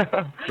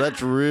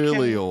 That's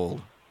really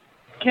old.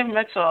 Kim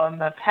Mitchell and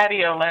the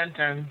Patio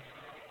Lanterns.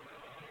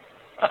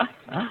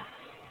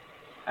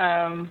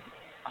 I've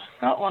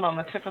got one on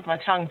the tip of my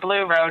tongue.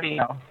 Blue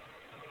Rodeo.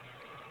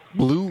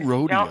 Blue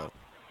Rodeo.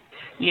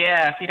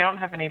 Yeah, if you don't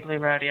have any Blue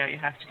Rodeo, you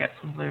have to get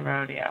some Blue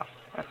Rodeo.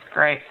 That's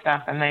great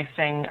stuff. And they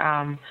sing,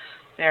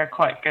 they're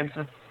quite good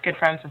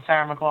friends with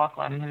Sarah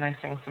McLachlan, and they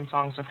sing some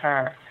songs with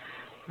her.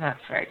 And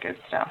that's very good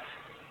stuff.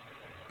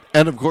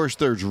 And, of course,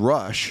 there's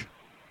Rush.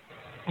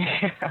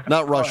 Yeah,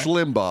 not Rush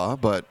Limbaugh,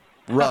 but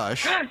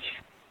Rush.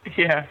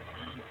 Yeah.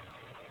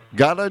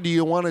 Ghada, do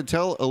you want to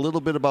tell a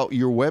little bit about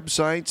your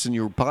websites and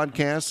your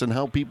podcasts and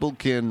how people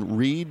can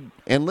read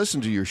and listen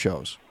to your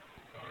shows?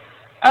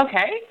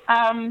 Okay.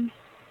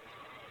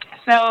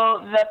 So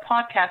the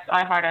podcast,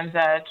 I Heart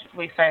NZ,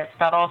 we say it's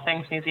about all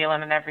things New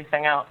Zealand and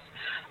everything else.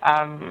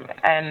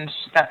 And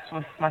that's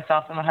with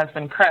myself and my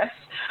husband, Chris.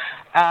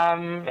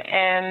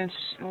 And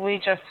we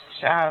just,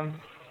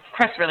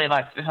 Chris really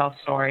likes to tell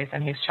stories,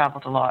 and he's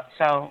traveled a lot.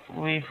 So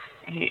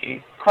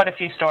quite a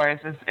few stories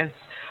is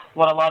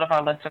what a lot of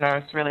our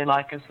listeners really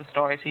like, is the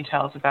stories he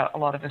tells about a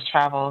lot of his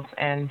travels.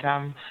 And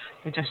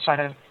we just try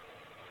to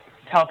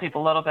tell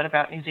people a little bit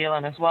about New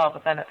Zealand as well.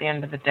 But then at the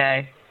end of the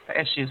day, the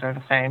issues are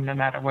the same no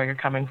matter where you're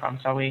coming from.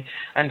 So we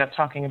end up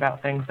talking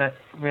about things that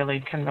really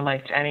can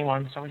relate to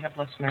anyone. So we have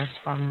listeners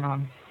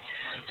from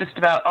just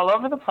about all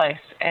over the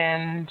place.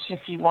 And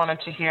if you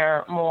wanted to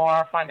hear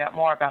more, find out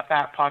more about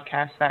that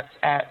podcast, that's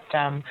at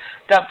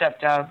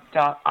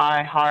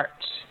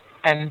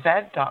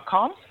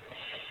www.iheartnz.com.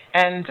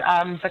 And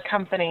the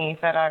company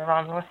that I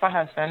run with my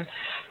husband,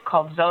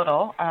 called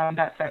Zodal,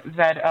 that's at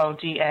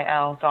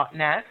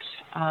zodal.net.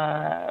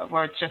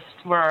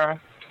 We're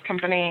a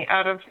company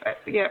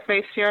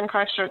based here in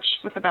Christchurch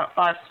with about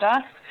 5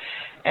 staff,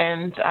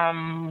 and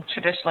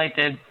traditionally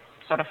did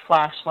sort of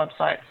flash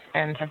websites,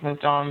 and have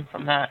moved on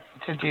from that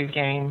to do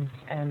games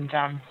and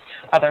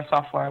other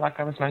software, like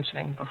I was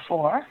mentioning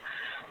before.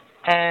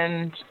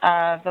 And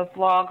the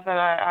blog that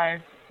I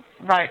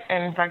write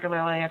in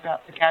regularly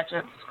about the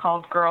gadgets,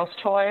 called Girls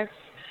Toys.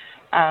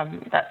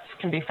 That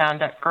can be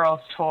found at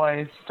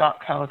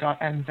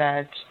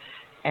girlstoys.co.nz,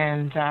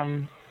 and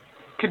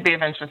could be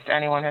of interest to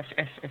anyone if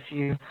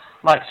you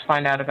like to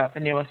find out about the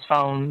newest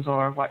phones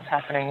or what's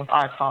happening with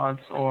iPods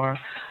or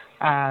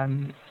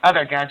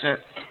other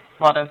gadgets.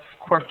 A lot of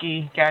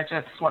quirky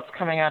gadgets, what's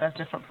coming out of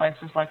different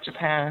places like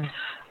Japan,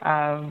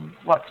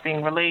 what's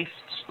being released,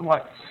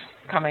 what's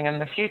coming in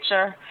the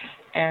future.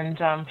 And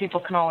people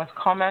can always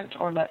comment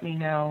or let me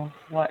know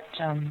what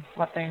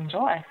they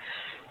enjoy.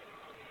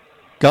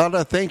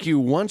 Ghada, thank you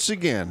once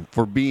again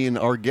for being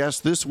our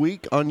guest this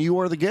week on You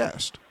Are the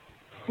Guest.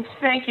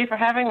 Thank you for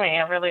having me.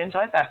 I really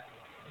enjoyed that.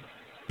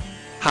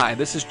 Hi,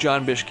 this is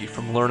John Bishke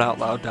from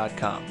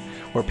LearnOutLoud.com,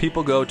 where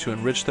people go to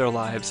enrich their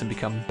lives and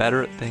become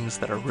better at things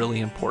that are really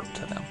important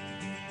to them.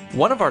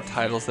 One of our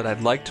titles that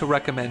I'd like to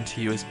recommend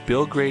to you is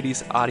Bill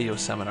Grady's audio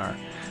seminar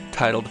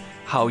titled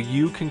How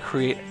You Can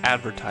Create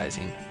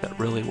Advertising That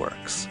Really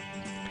Works.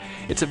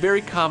 It's a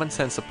very common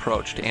sense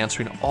approach to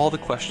answering all the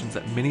questions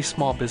that many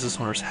small business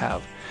owners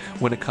have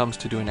when it comes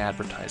to doing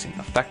advertising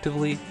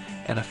effectively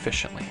and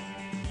efficiently.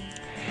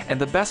 And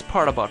the best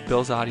part about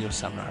Bill's audio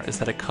seminar is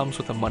that it comes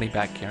with a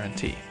money-back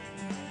guarantee.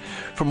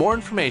 For more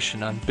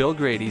information on Bill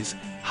Grady's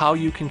How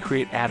You Can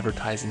Create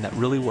Advertising That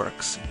Really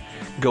Works,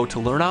 go to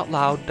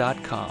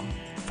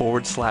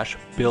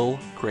learnoutloud.com/Bill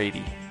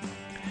Grady.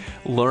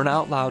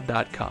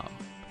 Learnoutloud.com,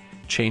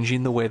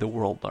 changing the way the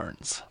world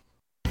learns.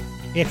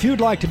 If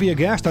you'd like to be a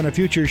guest on a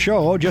future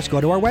show, just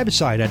go to our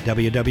website at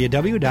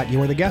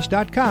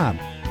www.youaretheguest.com.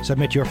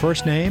 Submit your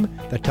first name,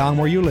 the town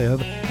where you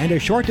live, and a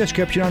short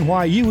description on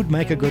why you would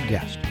make a good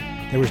guest.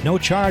 There is no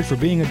charge for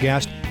being a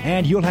guest,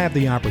 and you'll have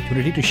the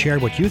opportunity to share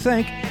what you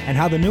think and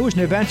how the news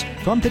and events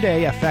from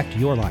today affect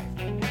your life.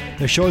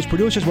 The show's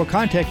producers will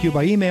contact you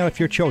by email if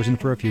you're chosen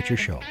for a future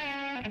show.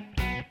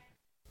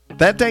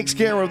 That takes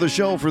care of the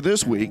show for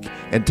this week,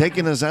 and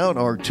taking us out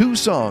are 2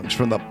 songs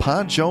from the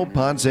Pod Show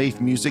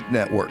Podsafe Music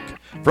Network.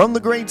 From the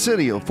great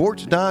city of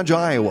Fort Dodge,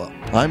 Iowa,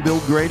 I'm Bill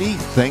Grady.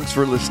 Thanks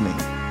for listening.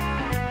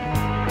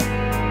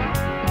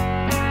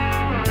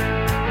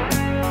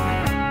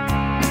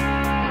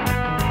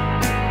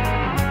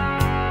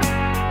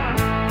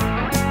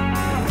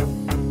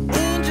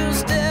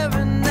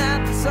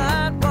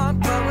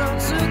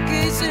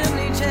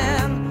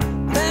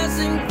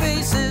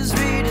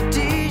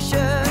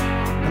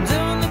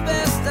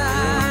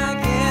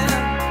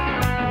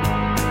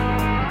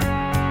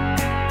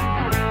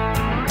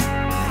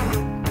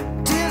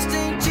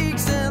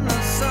 Cheeks in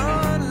the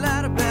sun,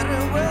 light a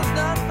better world,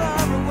 not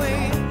far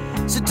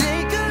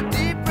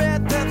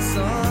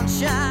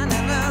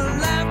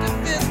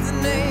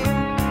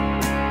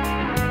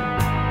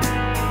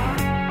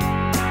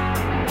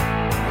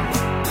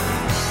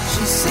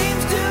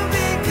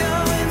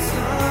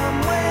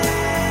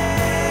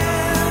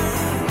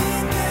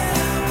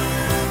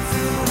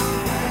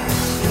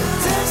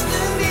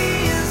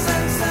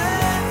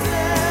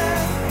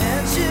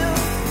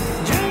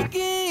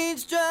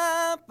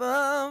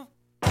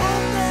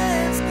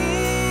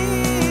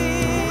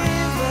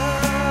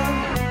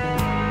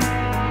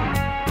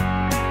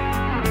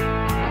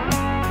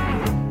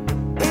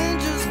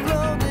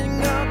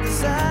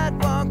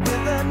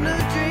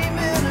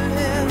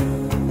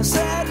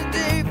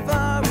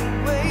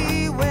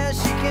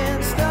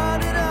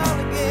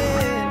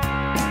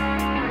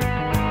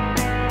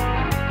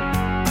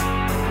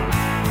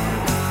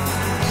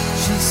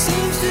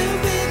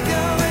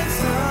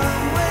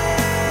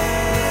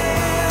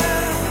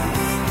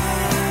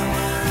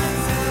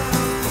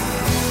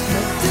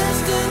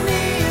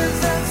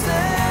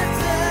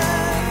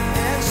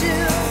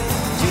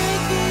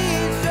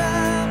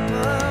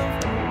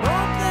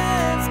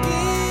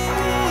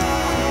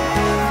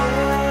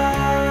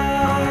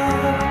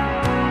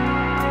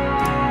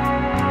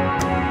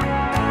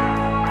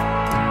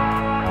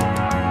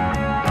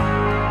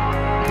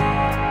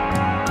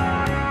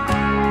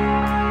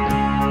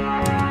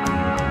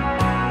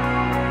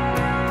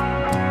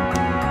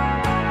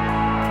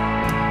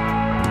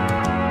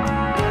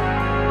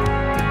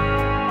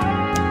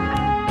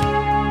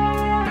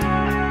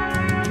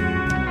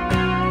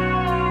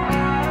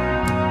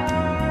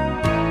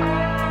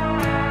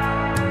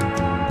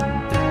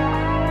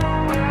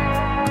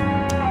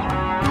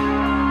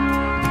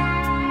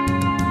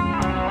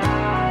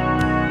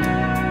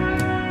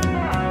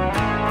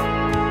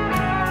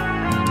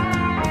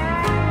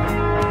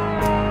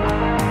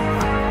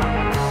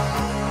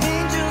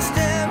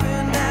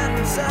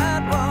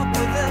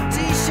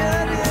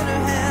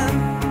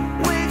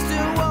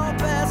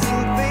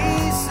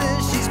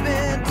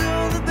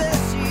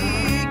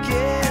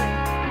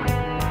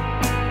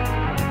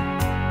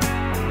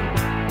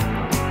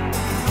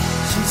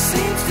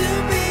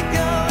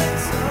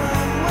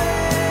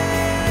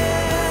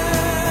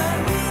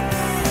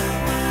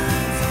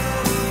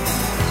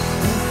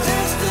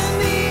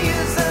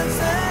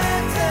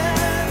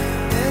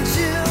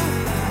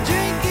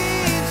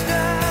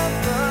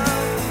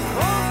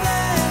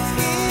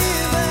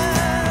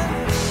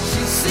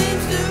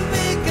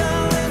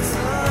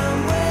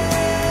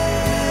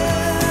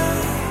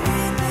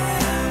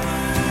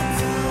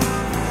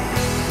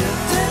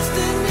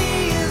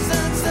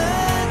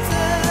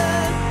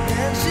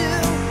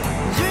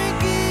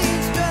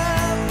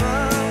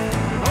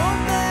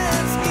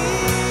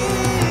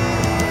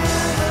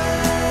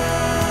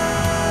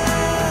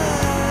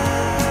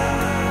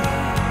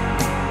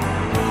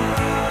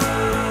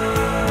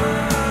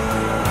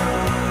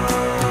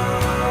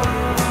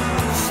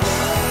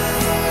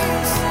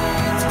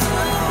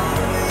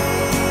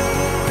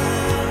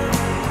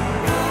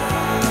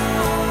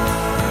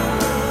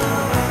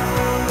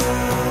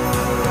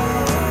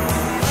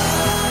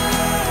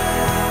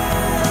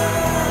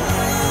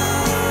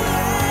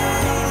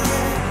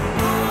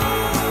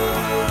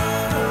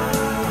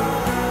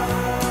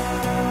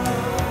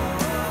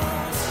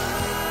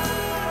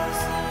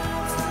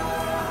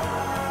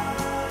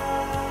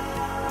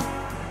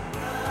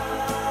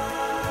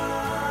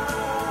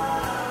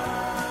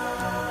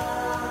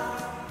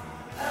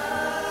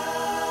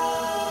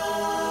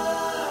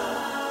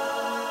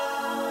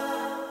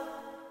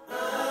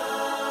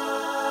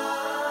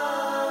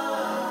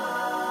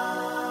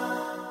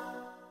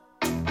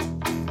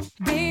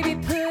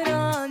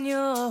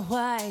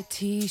white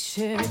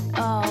t-shirt,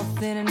 all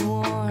thin and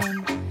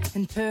worn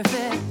and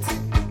perfect.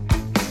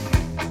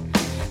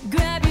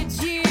 Grab your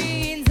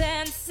jeans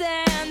and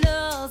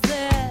sandals,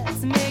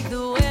 let's make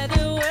the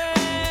weather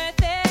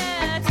worth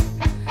it.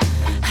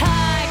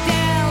 Hike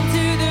down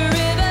to the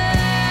river,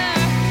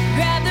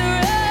 grab the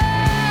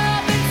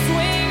rope and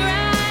swing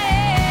right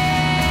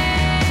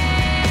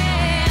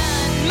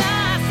in.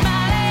 My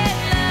smiling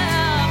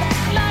love,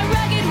 my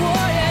rugged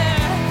warrior,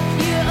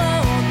 you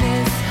own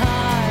this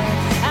heart,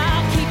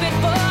 I'll keep it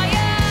for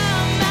you.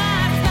 My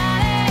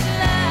smiling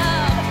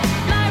love,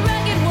 my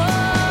rugged warrior.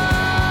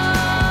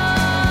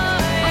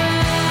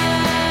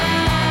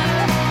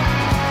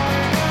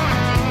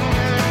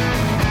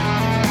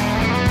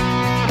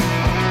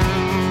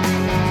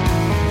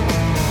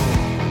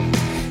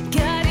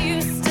 God,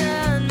 you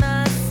stun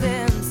my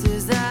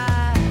senses.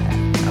 I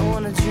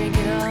wanna drink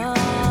it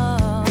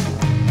all.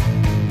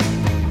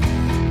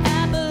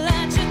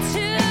 Appalachia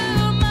to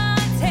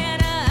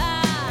Montana, I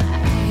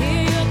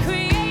hear your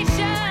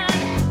creation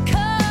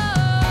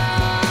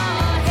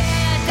call.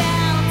 Head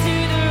down to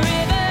the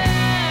river,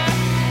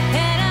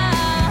 and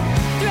I'll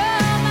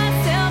throw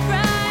myself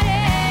right in.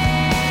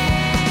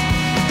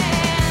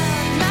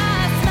 My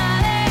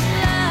smiling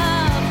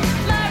love,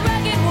 my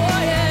rugged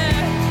warrior,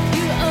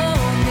 you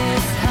own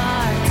this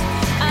heart,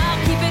 I'll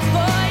keep it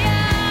for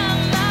you.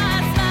 My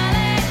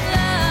smiling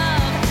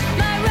love,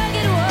 my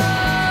rugged warrior.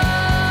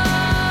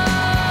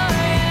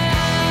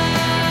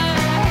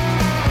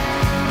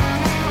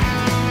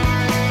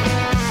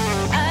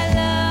 I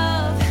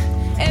love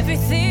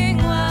everything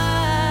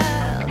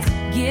wild,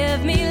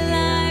 give me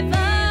life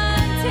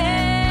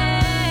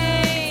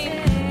untamed.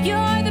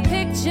 You're the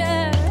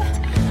picture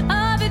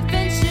of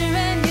adventure,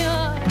 and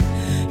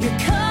you're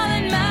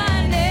calling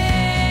my name.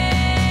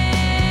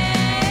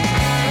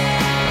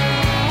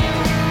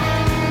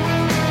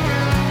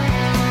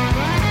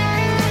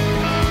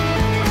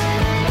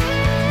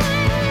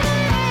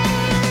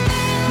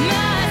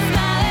 My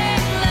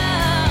smiling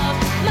love,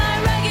 my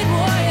rugged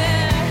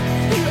warrior,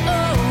 you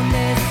own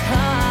this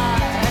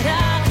heart,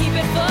 I'll keep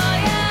it for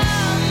you.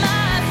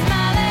 My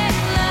smiling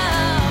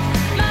love,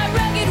 my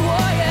rugged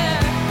warrior,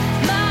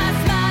 my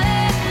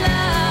smiling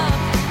love,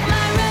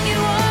 my rugged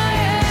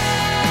warrior,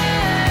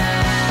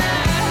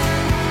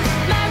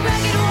 my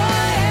rugged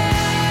warrior,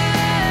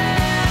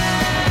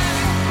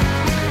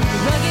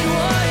 rugged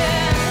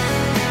warrior,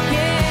 yeah,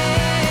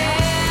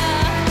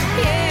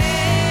 yeah, yeah.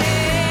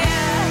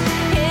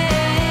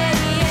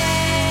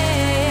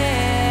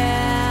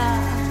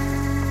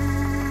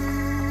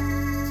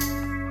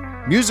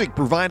 Music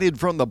provided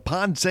from the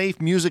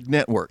PodSafe Music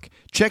Network.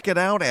 Check it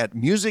out at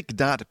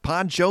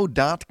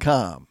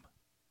music.podshow.com.